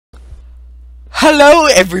Hello,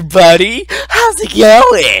 everybody. How's it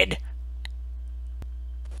going?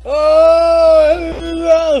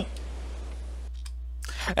 Oh.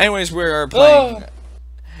 Anyways, we're playing.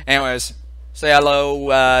 Anyways, say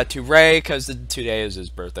hello to Ray because today is his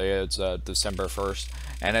birthday. It's December 1st,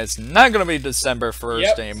 and it's not gonna be December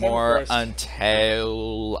 1st anymore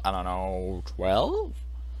until I don't know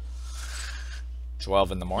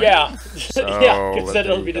 12 in the morning. Yeah, So, yeah, because then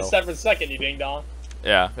it'll be December 2nd, you ding dong.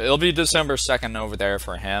 Yeah, it'll be December 2nd over there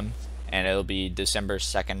for him, and it'll be December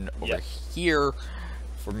 2nd over here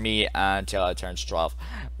for me until it turns 12.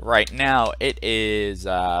 Right now, it is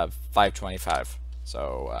 5:25,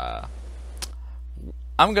 so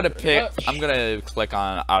I'm gonna click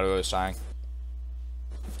on auto assign.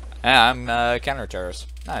 Yeah, I'm counter terrorist.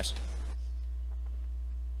 Nice.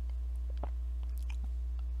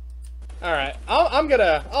 All right,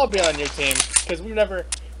 I'll be on your team because we've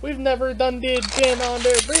never done been on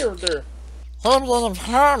their builder. You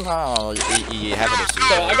have it.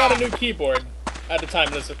 So I got a new keyboard at the time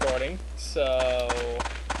of this recording, so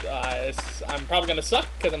I'm probably gonna suck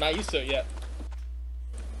because I'm not used to it yet.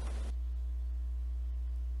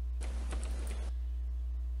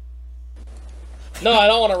 No, I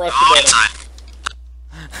don't want to rush the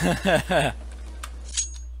building.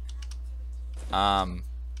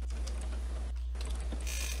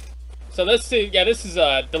 So this is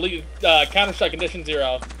deleted Counter-Strike Condition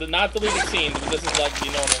 0. The not deleted scenes, but this is like the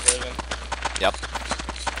normal version. Yep.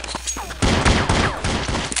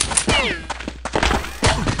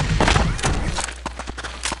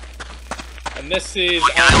 And this is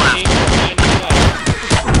on team 99.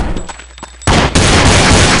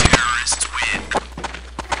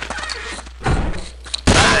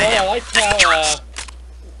 I liked how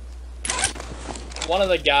one of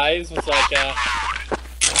the guys was like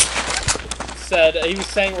said he was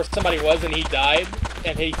saying where somebody was and he died,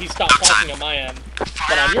 and he stopped talking on my end,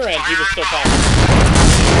 but on your end he was still talking.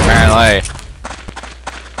 Apparently.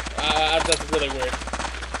 That's really weird.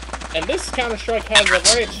 And this Counter-Strike has a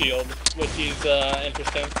riot shield, which is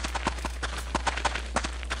interesting.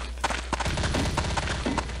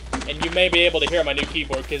 And you may be able to hear my new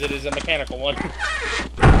keyboard because it is a mechanical one.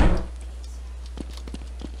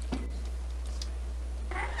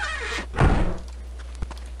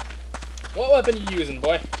 What weapon are you using,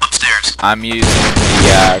 boy? Upstairs. I'm using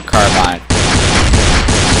the carbine.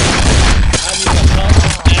 I'm using a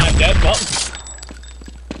pump, and I'm dead. Well.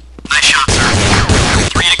 Nice shot, sir.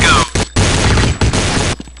 3 to go.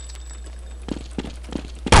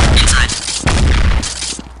 Inside.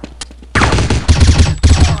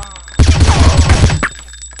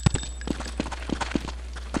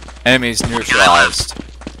 Enemies neutralized.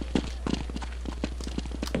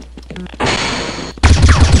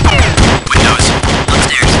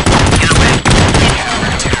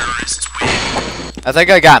 I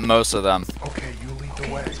think I got most of them. Okay, you lead the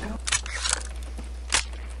way.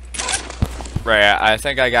 Right, I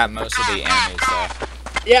think I got most of the enemies though.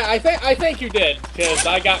 Yeah, I think you did, because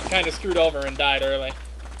I got kind of screwed over and died early.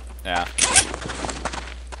 Yeah.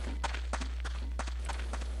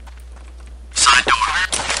 Side door.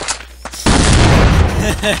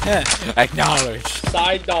 Acknowledge.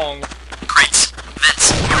 Side dong. Crates.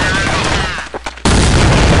 Vents.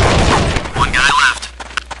 One guy left.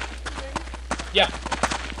 Yeah.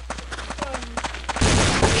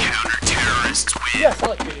 Counter-terrorists win. Yes, I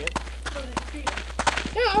like shooting it.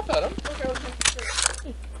 Yeah, I fed him.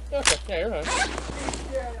 Okay, yeah, you're fine.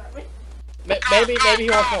 Maybe he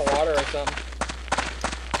wants more water or something.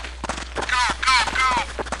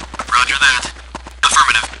 Roger that.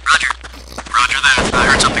 Affirmative. Roger. Roger that. I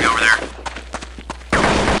heard something over there.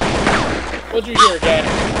 What'd you hear, guy?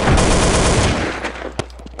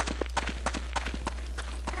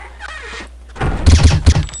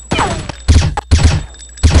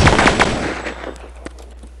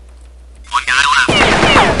 One guy left.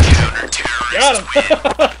 Counter-terrorists Got him!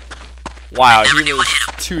 Wow, he was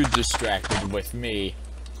too distracted with me.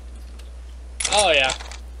 Oh, yeah.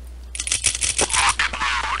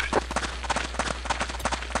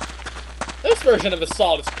 This version of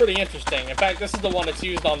Assault is pretty interesting. In fact, this is the one that's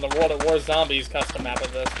used on the World at War Zombies custom map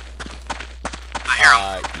of this.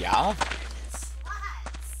 Yeah?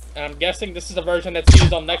 And I'm guessing this is a version that's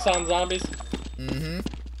used on Nexon Zombies? Mm-hmm.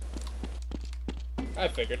 I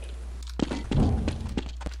figured.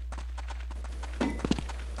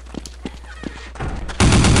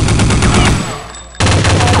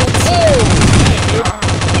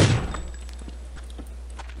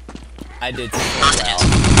 I did so well.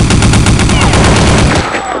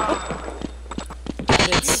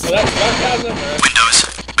 So that's sarcasm, or? Windows.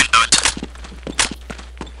 Windows.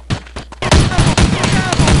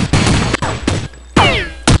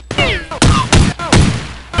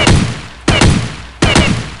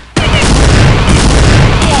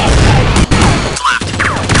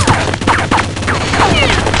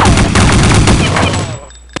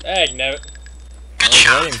 Dang, no. I was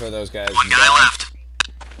waiting for those guys. One guy left.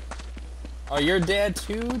 Oh, you're dead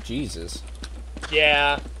too? Jesus.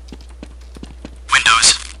 Yeah.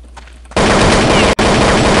 Windows.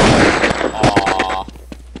 Aww.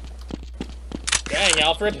 Dang,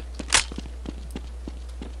 Alfred.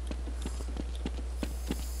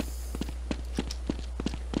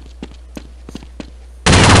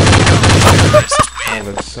 Oh,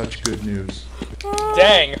 that's such good news.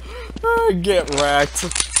 Dang. Get wrecked.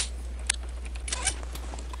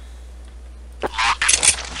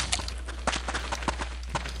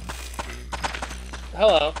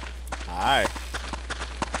 Hello. Hi.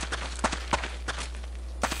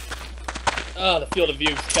 Oh, the field of view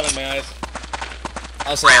is killing my eyes.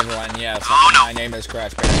 Also, everyone, yes, my name is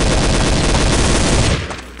Crash Bandicoot.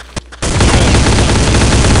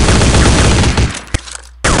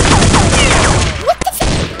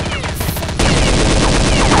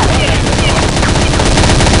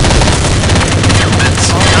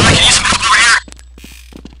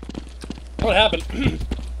 What happened?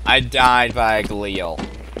 I died by glial.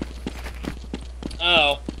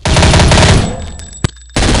 Oh.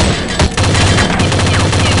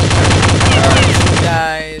 You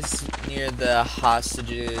guys near the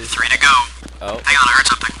hostages. 3 to go. Oh. Hang on, I heard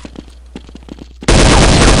something.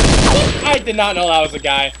 I did not know that was a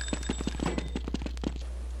guy.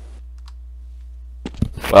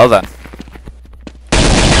 Well then.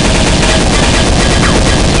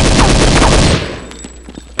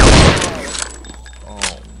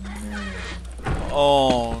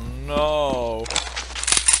 Oh no.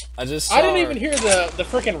 I didn't even hear the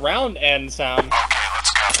freaking round end sound. Okay,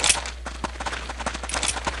 let's go.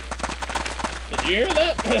 Did you hear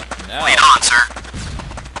that? No. Lead on, sir.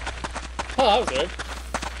 Oh, that was weird.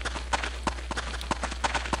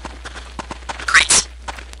 Great.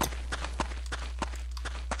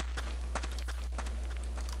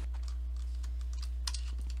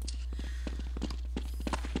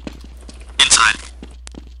 Inside.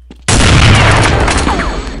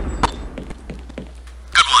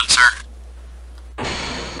 Good one, sir.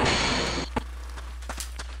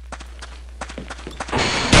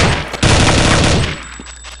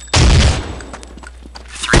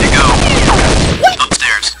 Three to go.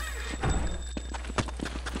 Upstairs.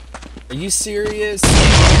 Are you serious? Two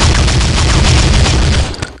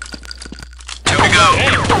to go.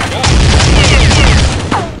 Dang, oh my God.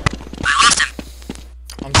 I lost him.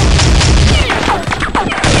 I'm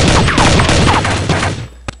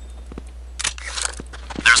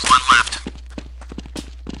There's one left.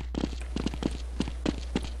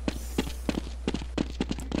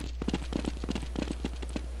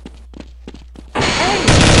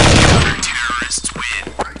 Terrorists win.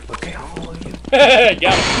 Look at all of you.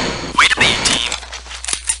 Got him. Way to be, team.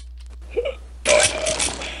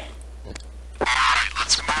 Alright,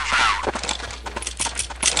 let's move out.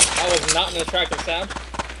 That was not an attractive sound.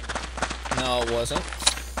 No, it wasn't.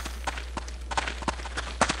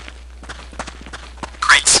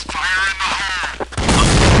 Crates. Fire in the hole.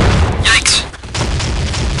 Yikes.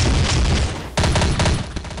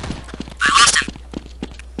 I lost him.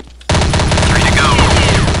 Three to go.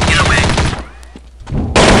 Get away.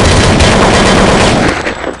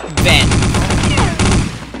 Vent.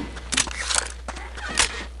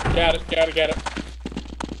 Got it, got it, got it.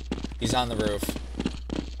 He's on the roof.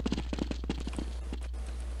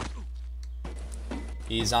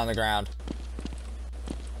 He's on the ground.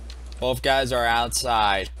 Both guys are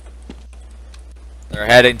outside. They're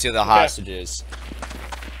heading to the hostages.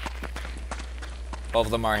 Both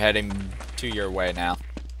of them are heading to your way now.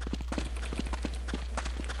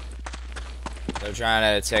 They're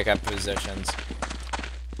trying to take up positions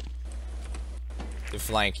to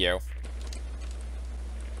flank you.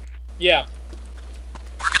 Yeah.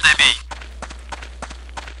 Where could they be?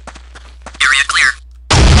 Area clear.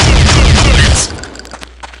 Vents.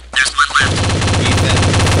 There's one left. Ethan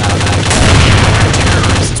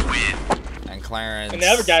Terrorists win. and Clarence. And the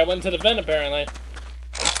other guy went to the vent, apparently.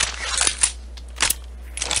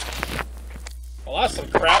 Well, that's some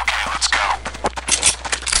crap. Okay, let's go.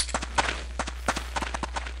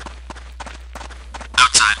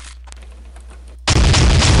 Outside.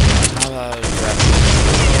 How about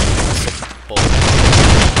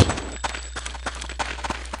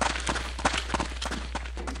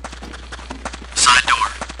Side door.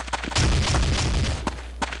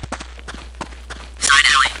 Side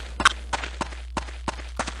alley.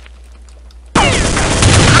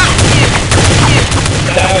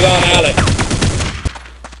 Down alley.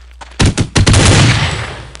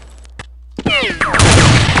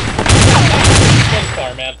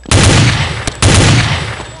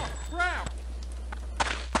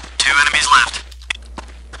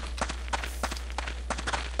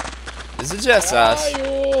 Is it just Where us? are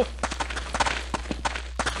you?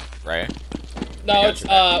 Right? No, got it's you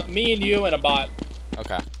back. me and you and a bot.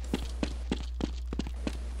 Okay.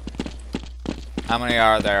 How many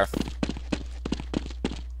are there?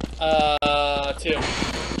 2.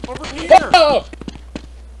 Over here! Oh!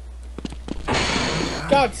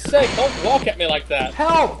 God's sake, don't walk at me like that.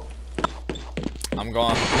 Help! I'm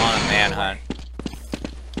going on a manhunt.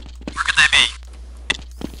 Where could they be?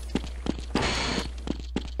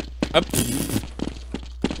 Up.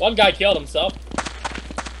 One guy killed himself.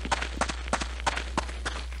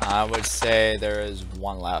 I would say there is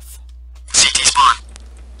one left. CT spawn.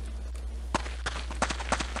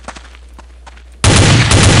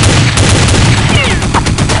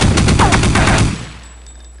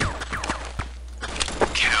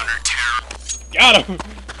 Counter terror. Got him!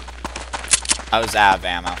 I was out of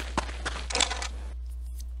ammo.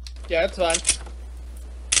 Yeah, it's fine. Okay,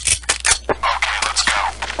 let's go.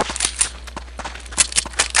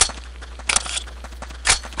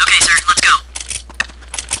 Okay, sir, let's go.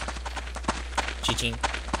 Cheating.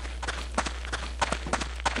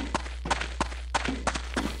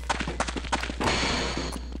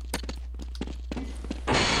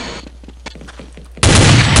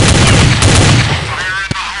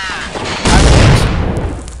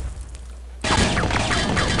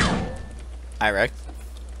 Hi, Rick.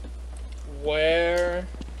 Where?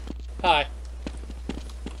 Hi.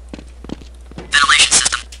 Ventilation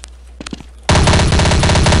system.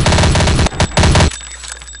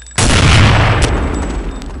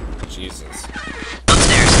 Jesus.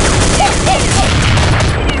 Upstairs.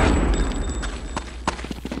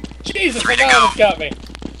 Jesus, Three my to guy go. almost got me.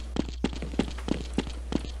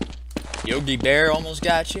 Yogi Bear almost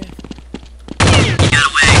got you. Get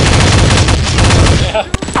away.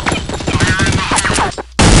 Yeah.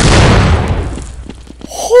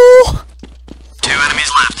 Two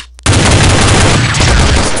enemies left.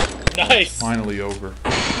 Nice. Finally over.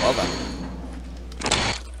 Well done.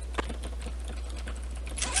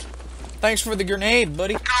 Thanks for the grenade,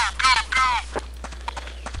 buddy. Go, go, go.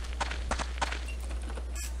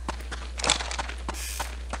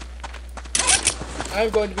 I'm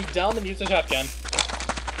going to be dumb and use a shotgun.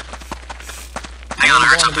 Hang on, I I'm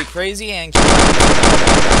heard going to be something. crazy and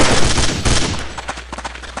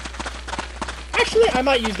Actually, I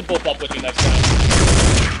might use the bullpup with you next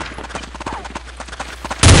time.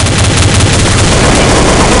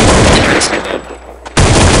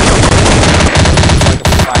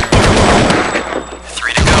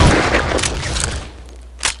 Three to go.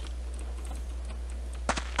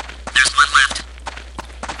 There's one left.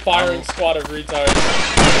 Firing squad of retards.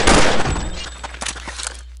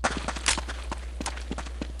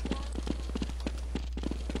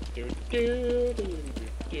 Do, do, do, do,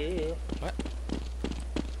 do.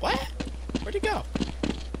 What? Where'd he go?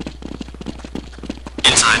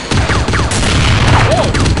 Inside. Whoa!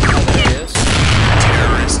 Oh, there he is.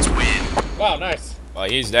 Terrorists win. Wow, nice. Well,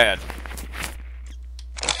 he's dead.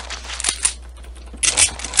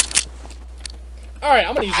 Alright,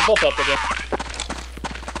 I'm gonna use the bullpup with you.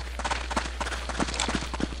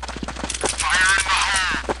 Fire in the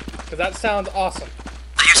hole. Because that sounds awesome.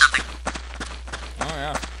 I hear something. Oh,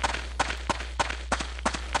 yeah.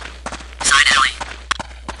 Side alley.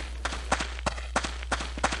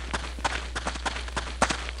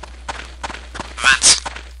 Vents.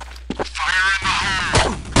 Fire in the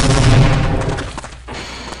hole.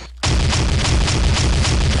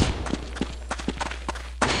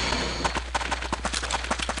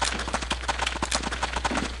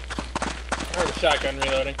 I heard a shotgun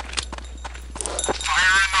reloading.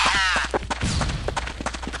 Fire in the hole.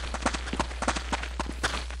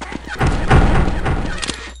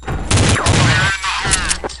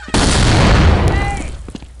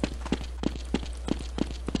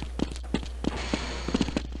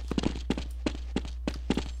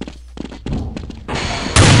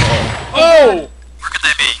 Oh! Where could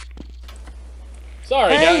they be?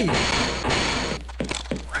 Sorry, Hey! guy.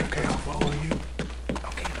 Okay, I'll follow you.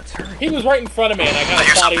 Okay, let's hurry. He was right in front of me, and I kind of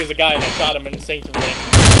thought he was a guy, and I shot him instinctively.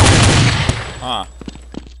 Huh.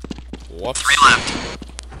 Whoops. Three left.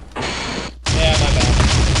 Yeah, my bad.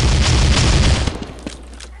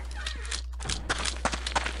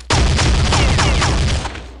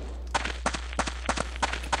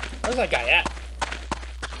 Where's that guy at?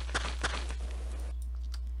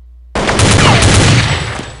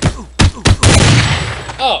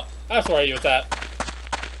 Oh, that's where he was at.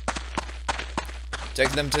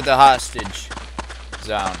 Take them to the hostage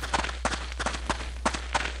zone.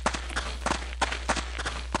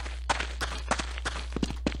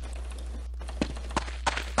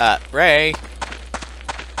 Ray.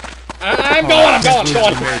 I'm going. You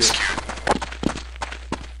made it.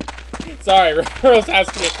 Sorry, Rose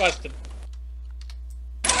asked me a question.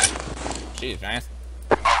 Jeez, man.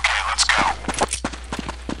 Okay, let's go.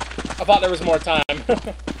 I thought there was more time.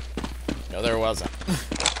 No, there wasn't.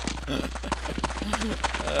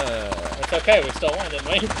 It's okay, we still won, didn't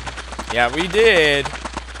we? Yeah, we did.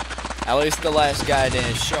 At least the last guy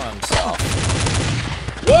didn't show himself.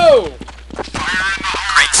 Whoa!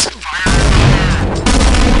 Great.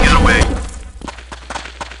 Get away.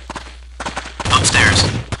 Upstairs.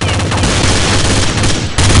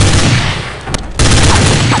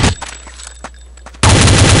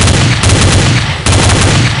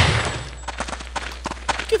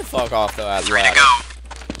 Get the fuck off though, as Three to go.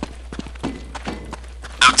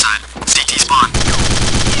 Outside. CT spawn.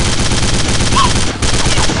 Whoa.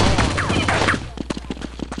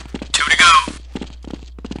 Two to go.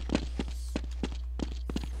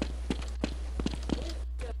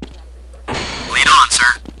 Lead on,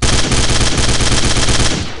 sir.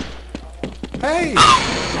 Hey!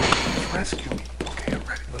 Oh, Rescue me. Okay, I'm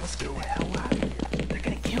ready. Let's do it. Hell out of here. They're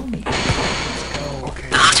gonna kill me. Let's go. Okay.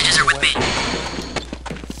 the hostages are with me.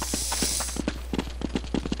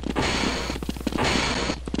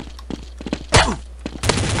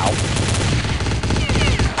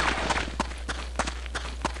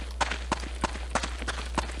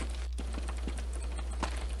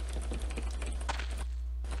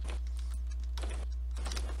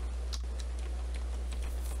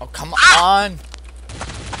 Oh, come on!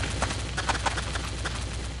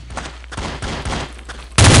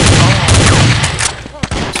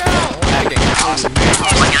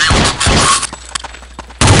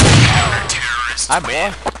 Terrorists. Hi,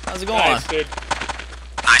 boy. How's it going? Nice, dude.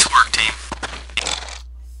 Nice work, team.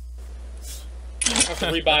 I have to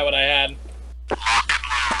rebuy what I had. Lock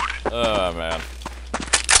and load. Oh, man.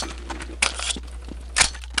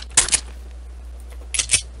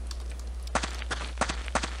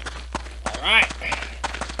 Alright.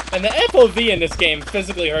 And the FOV in this game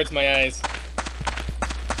physically hurts my eyes.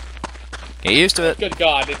 Get used to it. Good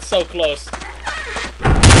God, it's so close.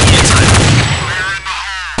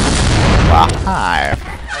 Wow, hi.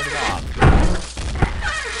 How's it going?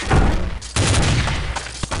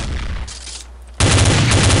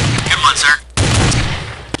 Good one, sir.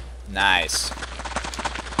 Nice.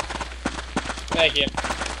 Thank you.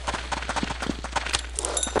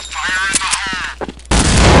 Fire in the hole.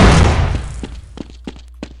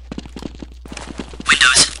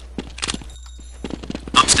 Windows.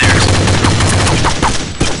 Upstairs.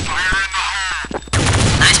 Fire in the hole.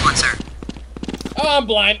 Nice one, sir. Oh, I'm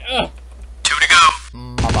blind. Ugh. Two to go.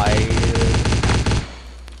 Bye-bye.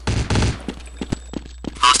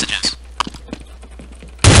 Hostages.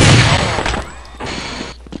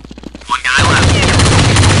 One guy left.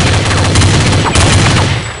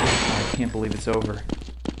 I can't believe it's over.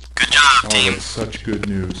 Good job, Oh, team. that's such good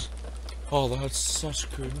news. Oh, that's such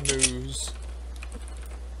good news.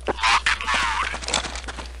 Lock and load.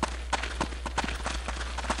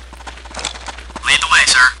 Lead the way,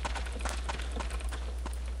 sir.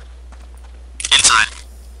 Inside.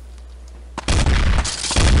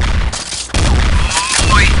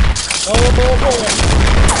 Boy. Oh, boy.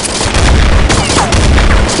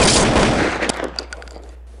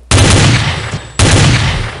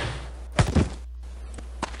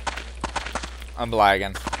 I'm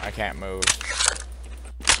lagging. I can't move.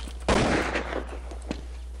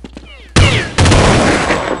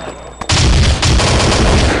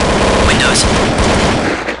 Windows.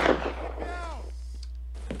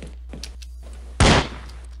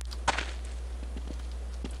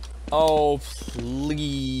 Oh,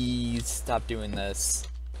 please stop doing this.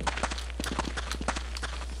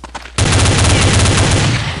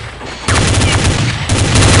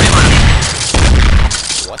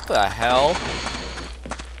 What the hell?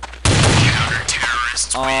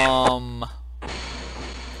 Counter-terrorists win.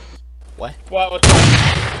 What? What's up?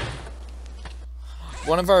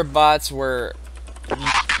 One of our bots was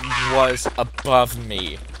above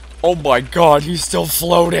me. Oh my god, he's still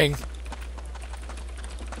floating.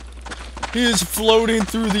 He is floating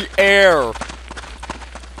through the air.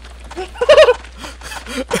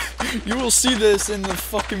 You will see this in the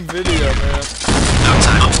fucking video, man.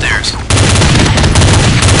 Outside. Upstairs.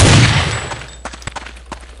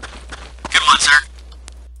 Good one, sir.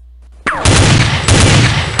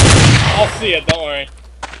 I'll see it, don't worry.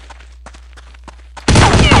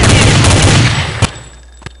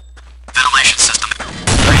 Ventilation system.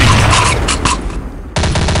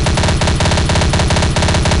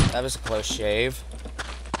 That was a close shave.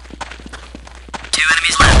 Two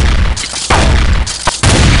enemies left.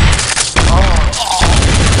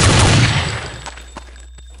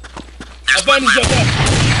 There's one Avenge left. yourself.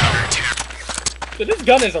 Counter-terror. So this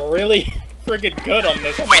gun is really friggin' good on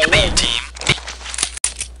this. Way to be, team.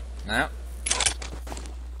 Yeah.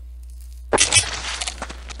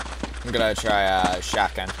 I'm gonna try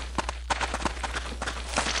shotgun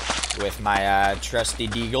with my trusty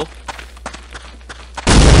deagle.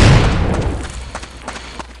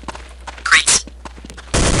 Great.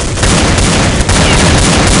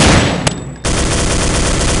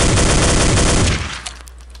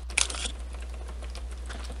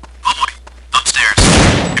 Oh boy. Upstairs.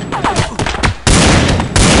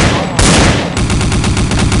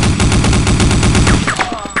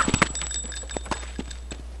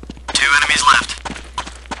 Two enemies left.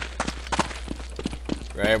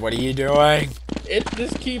 Ray, what are you doing?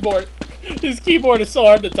 This keyboard is so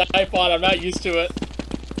hard to type on. I'm not used to it.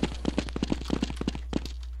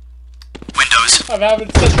 Windows. I'm having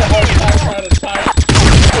such a hard time trying to type.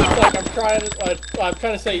 It's like I'm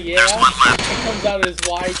trying to say yeah. There's one left. It comes out as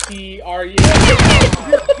YTRU.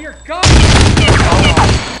 Here, go!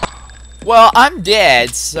 Well, I'm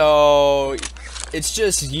dead, so it's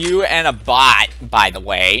just you and a bot, by the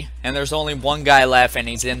way. And there's only one guy left, and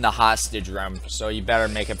he's in the hostage room, so you better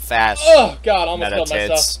make it fast. Oh god, I almost killed Metatits.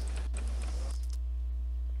 myself.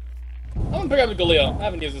 I'm gonna pick up the Galil. I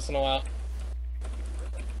haven't used this in a while.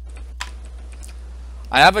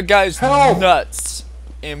 I have a guy's Help! nuts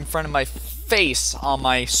in front of my face on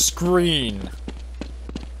my screen.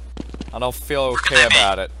 I don't feel okay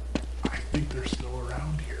about it. I think they're still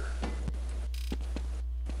around here.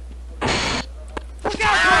 Look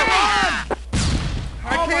out, run!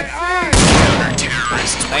 I can't see!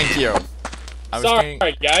 Terrorists. Thank you. I was Sorry,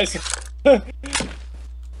 getting, guys.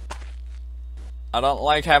 I don't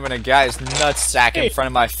like having a guy's nutsack in front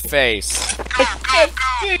of my face.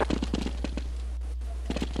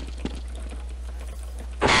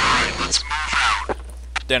 Alright, let's move out.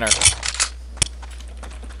 Dinner.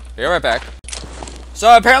 Be right back.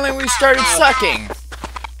 So apparently we started sucking.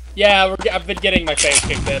 Yeah, I've been getting my face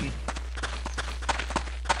kicked in.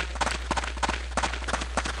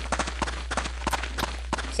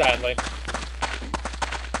 Sadly.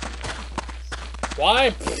 Why?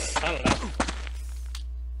 Pfft, I don't know.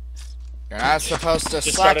 You're not supposed to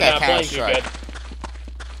Just suck started at not playing too Counter-Strike.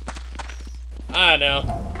 good. I know.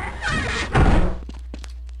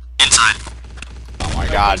 Inside. Oh my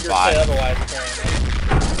god, Say bot. otherwise, apparently.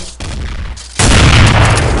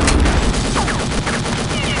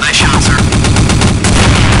 Nice shot, sir.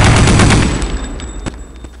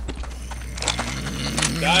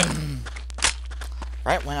 Die.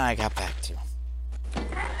 Right when I got back to. I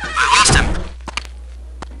lost him.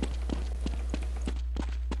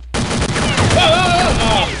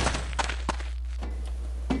 Oh!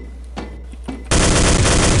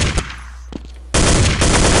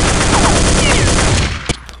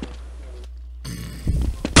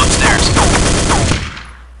 Upstairs.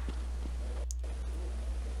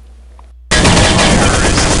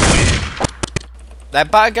 That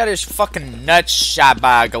bot got his fucking nuts shot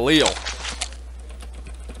by a Galil.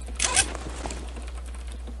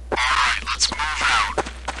 Alright, let's move out.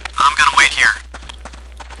 I'm gonna wait here.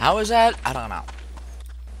 How is that? I don't know.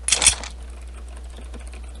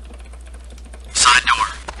 Side door.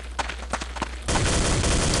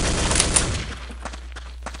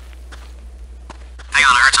 Hang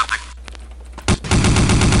on, I heard something.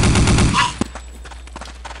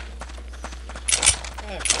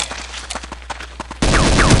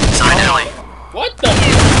 Side alley. What the? Go.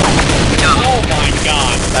 Oh my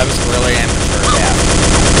god. That was really amateur, yeah.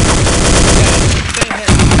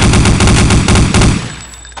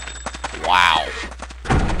 Wow.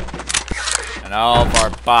 And all of our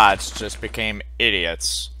bots just became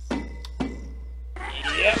idiots.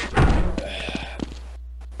 Yep.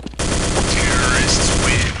 Terrorists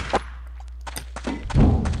win.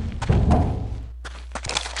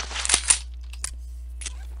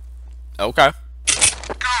 Okay.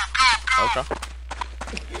 Okay.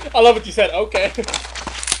 I love what you said. Okay. Okay.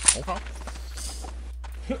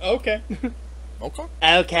 Okay. Okay.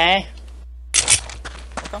 Okay.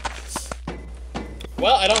 Okay.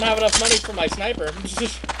 Well, I don't have enough money for my sniper.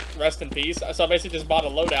 Rest in peace. So I basically just bought a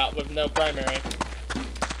loadout with no primary.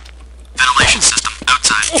 Ventilation system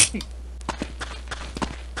outside.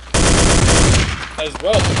 As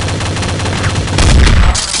well.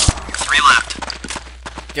 3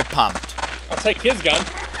 left. Get pumped. I'll take his gun.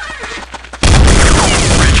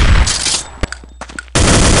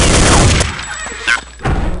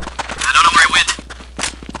 I don't know where I went.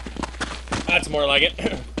 That's more like it.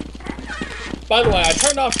 By the way, I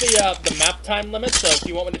turned off the map time limit, so if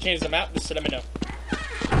you want me to change the map, just let me know.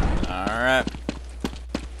 Alright.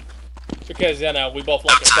 Because, you know, we both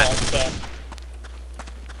like assault, so...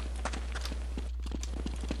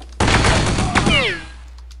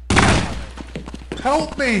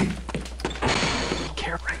 Help me!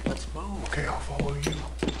 Okay, right, let's move. Okay, I'll follow you.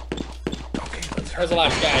 Okay, let's Where's the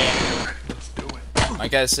last guy in? Ready, let's do it. My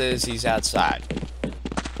guess is he's outside.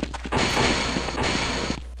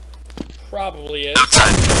 Probably is.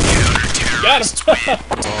 Outside. Got him!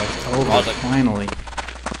 Oh, it's over, finally.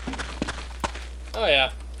 Oh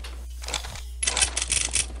yeah.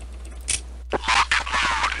 5-7.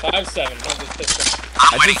 How's this pistol?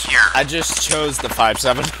 I'm waiting here. I just chose the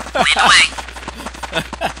 5.7. Lead the way.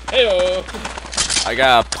 Heyo! I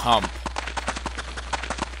got a pump.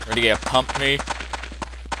 Ready to get pump me?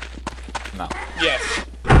 No. Yes.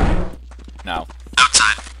 No.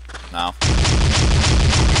 Outside. No.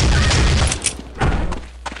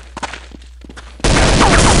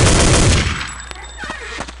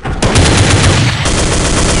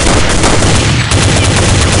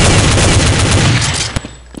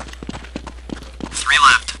 Three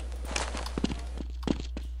left.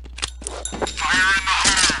 Fire in the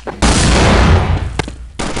hole.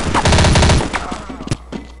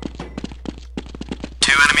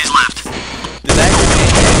 Two enemies left. Did that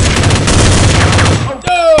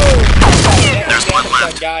No! There's one Damage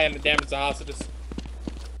left. that guy and the damage the hostages.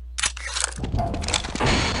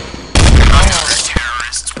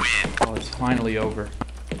 Terrorists win. Oh, it's finally over.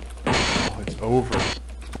 Oh, it's over.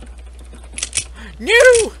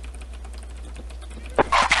 new?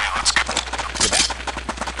 Okay, let's go.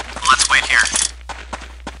 Let's wait here.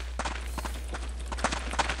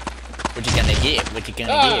 What you gonna get? What you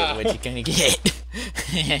gonna Ah. get? What you gonna get?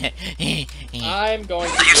 I'm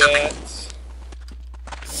going to get...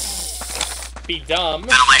 Be dumb.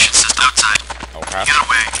 Ventilation system outside. Okay. Get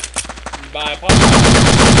away. By apology.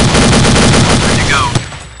 Ready to go.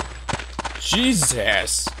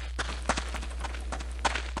 Jesus.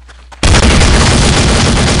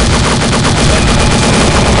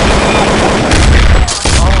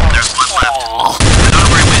 There's one left. Another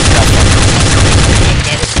way win.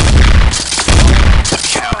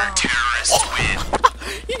 Counter terrorists win.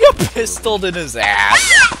 He got pistoled in his ass.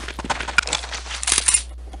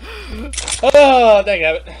 Oh, dang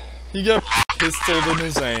it. He got pistoled in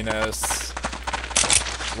his anus.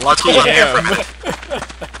 Lucky him.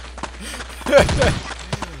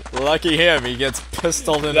 Lucky him, he gets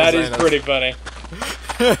pistoled in That his is anus. pretty funny.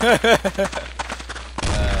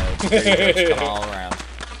 Pretty much all around.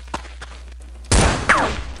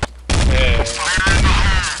 Yeah.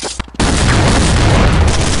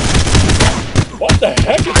 What the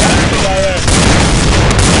heck is happening down there?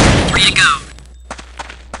 Three to go.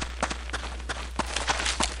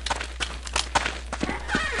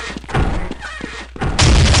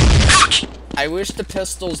 Ouch! I wish the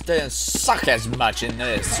pistols didn't suck as much in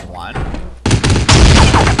this one.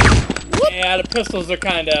 Yeah, the pistols are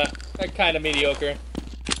kinda mediocre.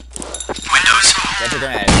 Windows. Get your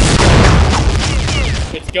grenade.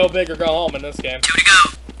 It's go big or go home in this game. Two to go.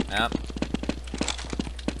 Yep.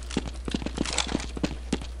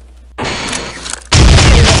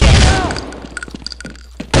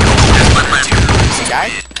 There's one left. The guy?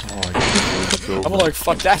 Oh, I can't believe it's over. I'm like,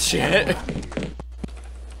 fuck that shit.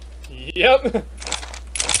 Yep. Okay,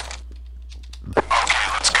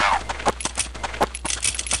 let's go.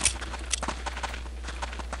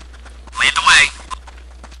 Lead the way.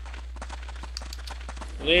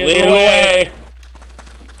 Lead the way.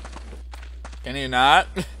 Can you not?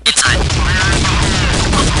 Inside. Fire in the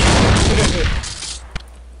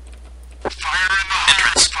hole.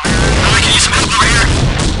 Entrance. Oh, I can use some help over here.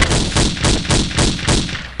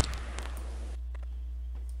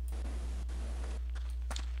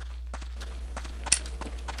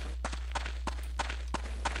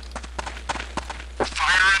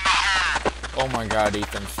 Fire in the hole. Oh my god,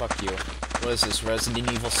 Ethan, fuck you. What is this,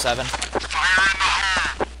 Resident Evil 7? Fire in the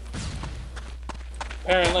hole.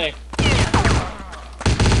 Apparently.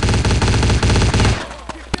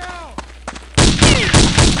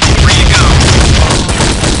 Three to go.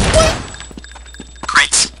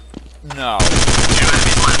 Crates. No. Two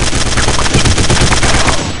enemies left.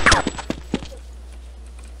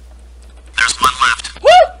 There's one left.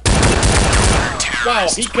 Wow,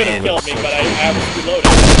 he could have killed me, but I was reloaded.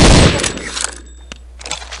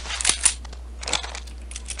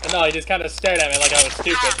 And no, he just kind of stared at me like I was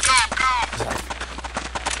stupid.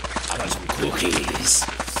 I want some cookies.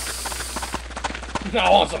 I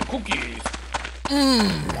want some cookies.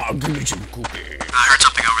 I'll give me some cookies. I heard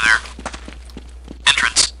something over there.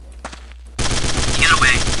 Entrance. Get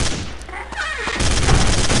away.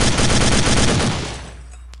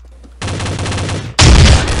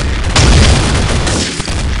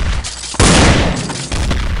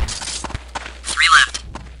 Three left.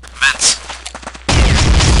 Vents.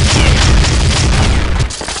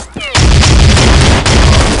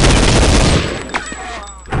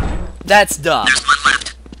 That's dumb. There's one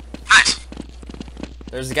left. Nice.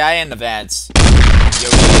 There's a guy in the vents. Yo,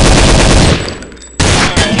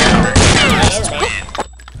 Never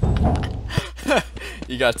mind.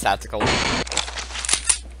 you got tactical.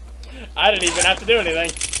 I didn't even have to do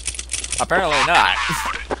anything. Apparently not.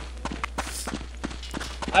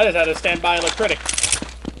 I just had to stand by and look pretty.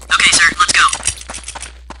 Okay, sir, let's go.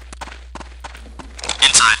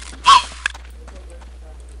 Inside. Whoa!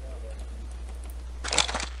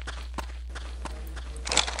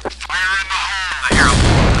 Fire in the hole! A hero.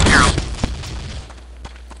 A hero.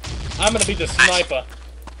 I'm gonna be the sniper.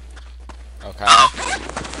 Okay.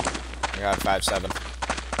 I got 5-7.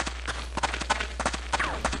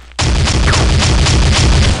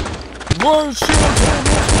 Whoa,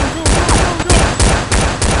 shit!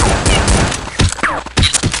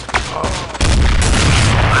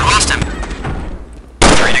 I lost him.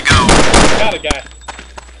 3 to go. Got a guy.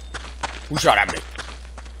 Who shot at me?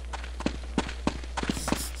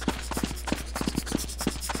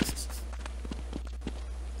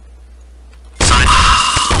 Side.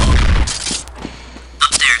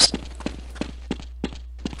 Upstairs.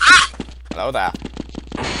 Hello there.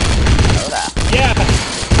 Hello there. Yeah.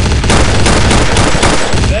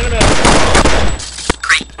 Then a minute.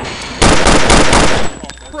 Great.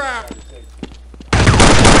 Crap.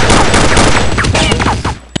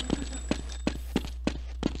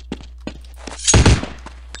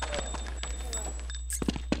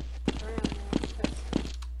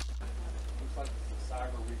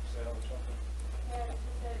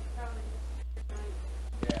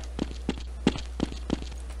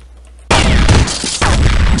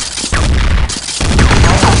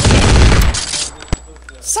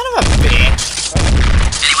 Son of a bitch!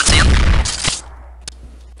 Anyone see him?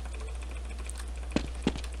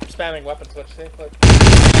 Spamming weapon switch. See? Look. I'm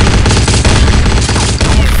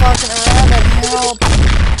fucking around and help!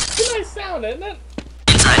 It's a nice sound, isn't it?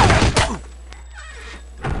 Inside.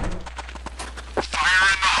 Fire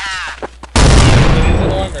in the hole! It is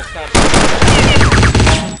annoying, but it's not.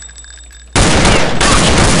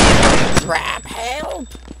 Crap, help!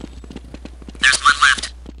 There's one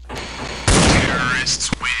left.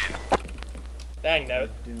 Terrorists win. Dang no.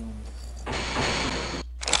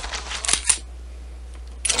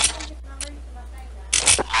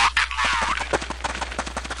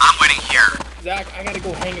 I'm waiting here. Zach, I gotta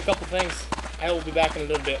go hang a couple things. I will be back in a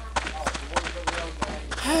little bit.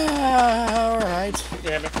 Alright. You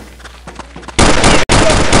hear me?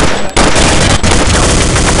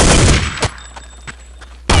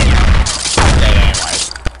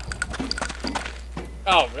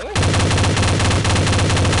 Oh, really?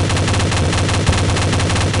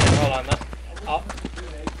 Here, hold on. Oh.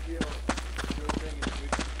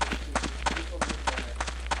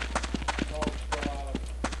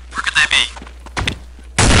 Where could they be?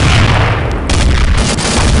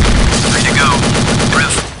 3 to go.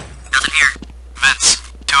 Roof. Nothing here. Vents.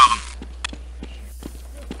 2 of them.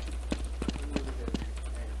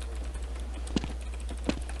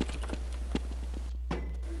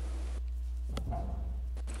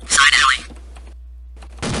 Side alley.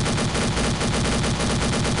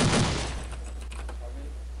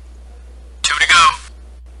 2 to go.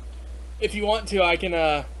 If you want to, I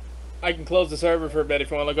can close the server for a bit if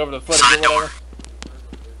you want to look over the footage or whatever.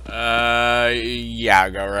 Yeah,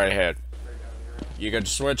 go right ahead. You can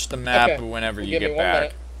switch the map Okay. whenever you Give me get 1 back.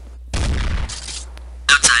 minute.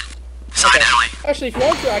 Outside. Side Okay. alley. Actually, if you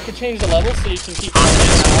want to, I could change the level so you can keep going.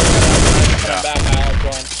 Yeah. Back, I'll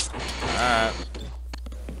join. Alright.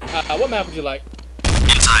 What map would you like?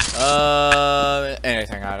 Inside.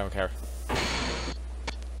 Anything, I don't care.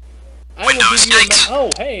 I will Windows, give you. yikes. Oh,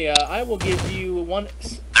 hey, I will give you one.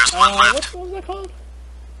 There's one left. What was that called?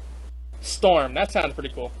 Storm. That sounds pretty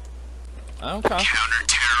cool. Okay.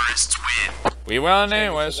 Counter-terrorists win. We won Change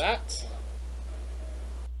anyways. to that.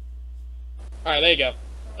 All right, there you go.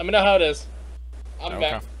 Let me know how it is. I'll be Okay.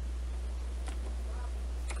 back.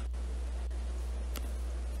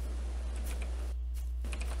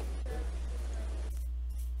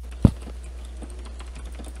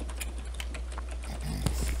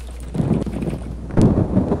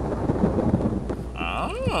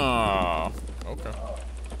 Oh. Okay.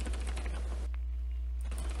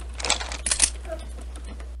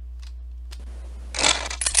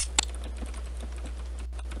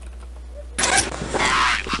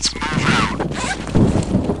 Alright, let's move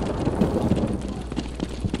out.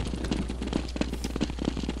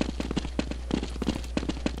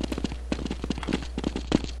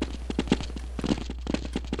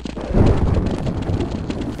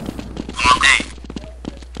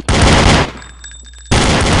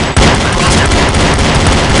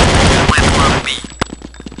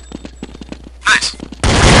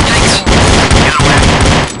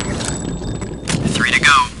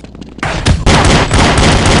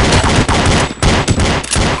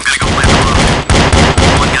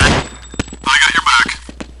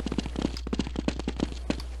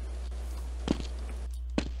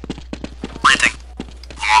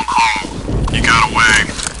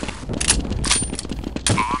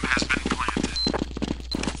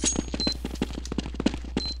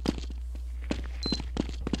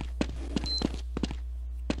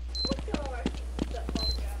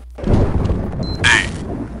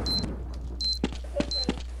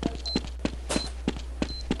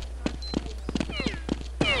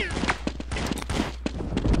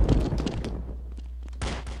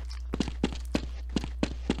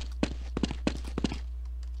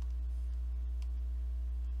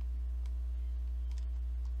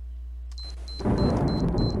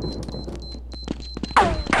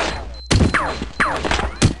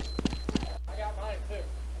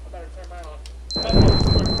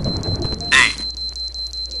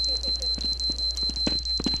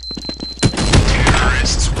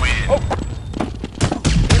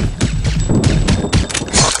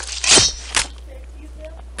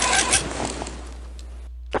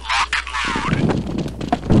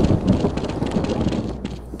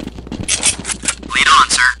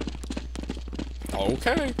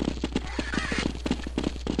 Okay.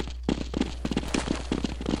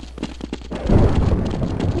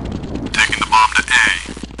 Taking the bomb to A.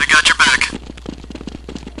 I got your back.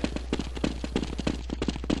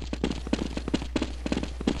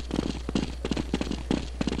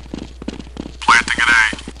 Planting at A.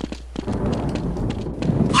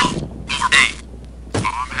 Over A.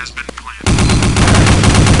 Bomb has been planted.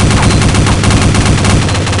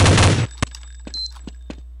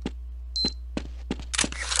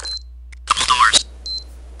 Double doors.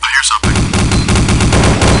 I hear something.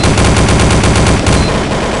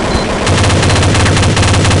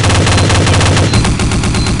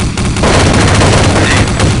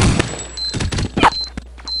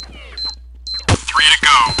 Three to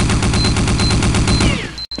go.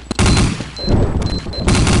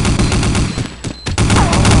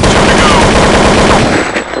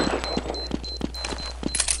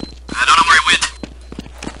 I don't know where it went.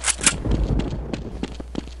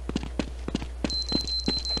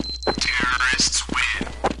 Terrorists win.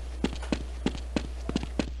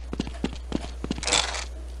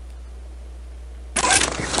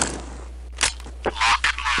 Lock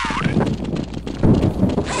and load.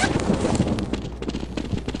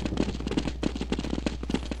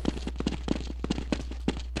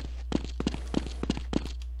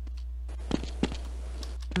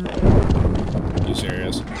 You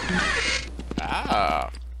serious? Ah.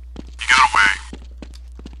 You got away.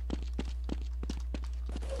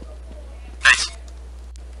 Nice.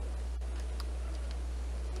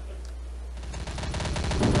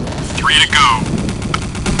 Three to go.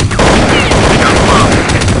 Got the bomb.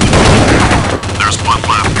 There's one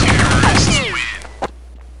left. Terrorists win.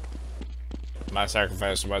 My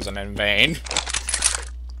sacrifice wasn't in vain.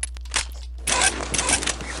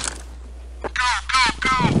 Go, go,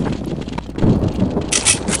 go.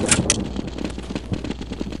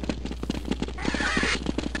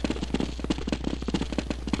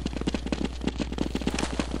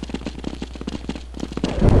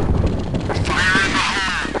 Fire in the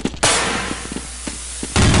hole.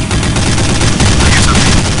 I hear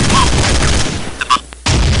something. Whoa. The bomb.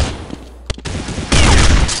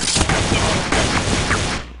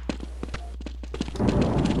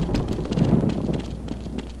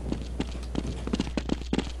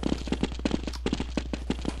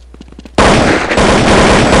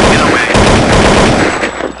 Get away.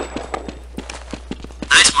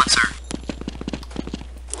 Nice one, sir.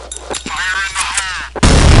 Fire in the hole.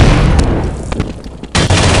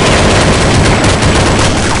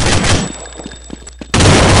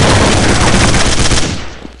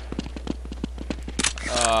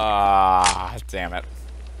 Ah, damn it.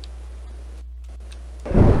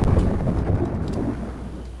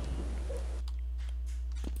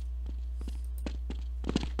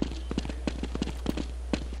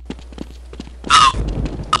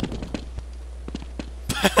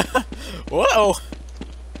 Whoa!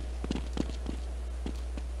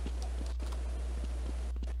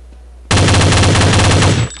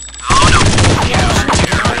 Oh no.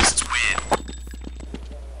 Terrorists win.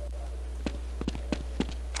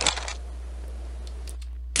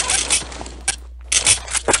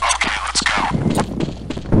 Okay, let's go.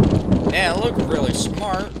 Yeah, it looked really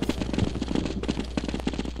smart.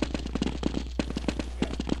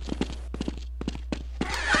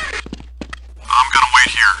 I'm gonna wait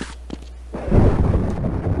here.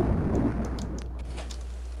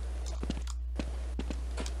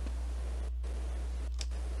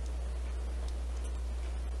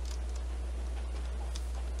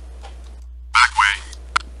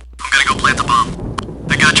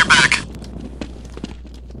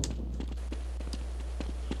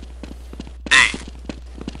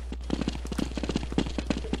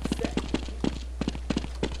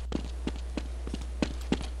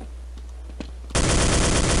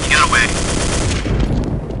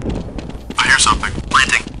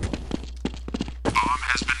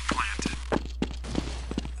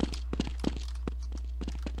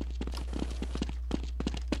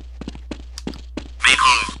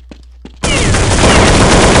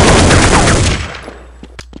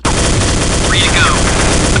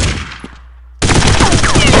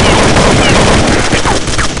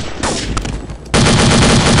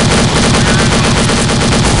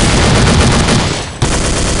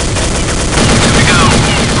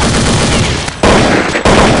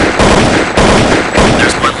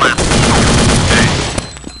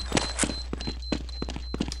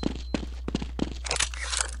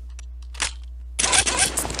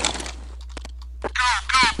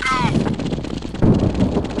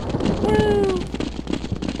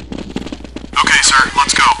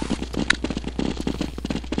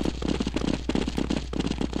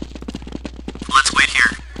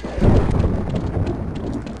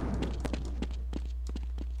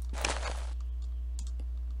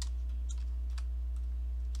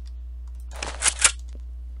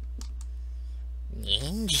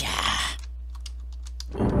 Yeah.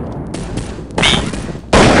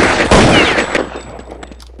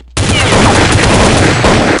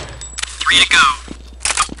 Three to go.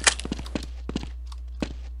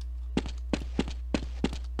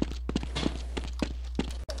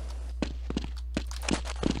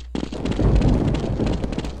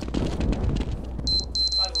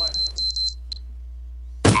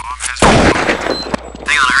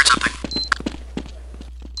 Hang on, I heard something.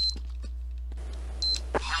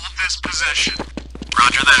 Hold this position.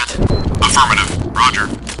 Roger that. Affirmative. Roger.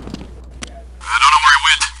 I don't know where he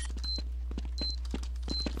went.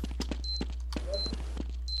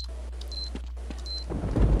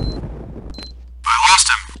 I lost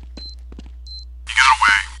him. He got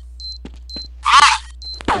away. Ah!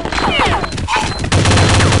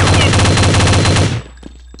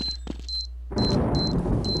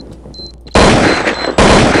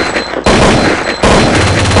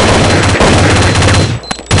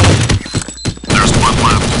 There's one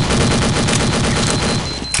left.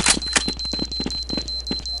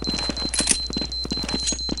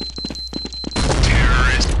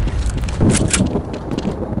 Terrorist.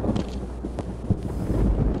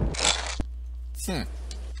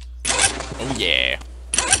 Oh yeah.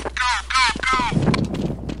 Go, go, go!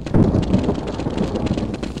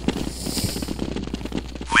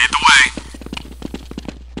 Lead the way.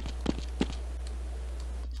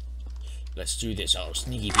 Let's do this, oh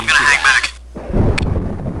sneaky I'm gonna hang back.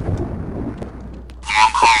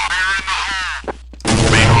 Long haul. Fire in the hole.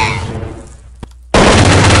 Main hole.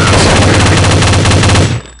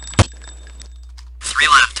 Three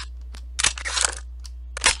left.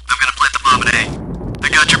 I'm gonna plant the bomb at A. I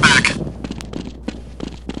got your back.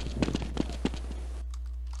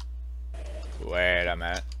 Wait a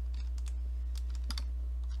minute.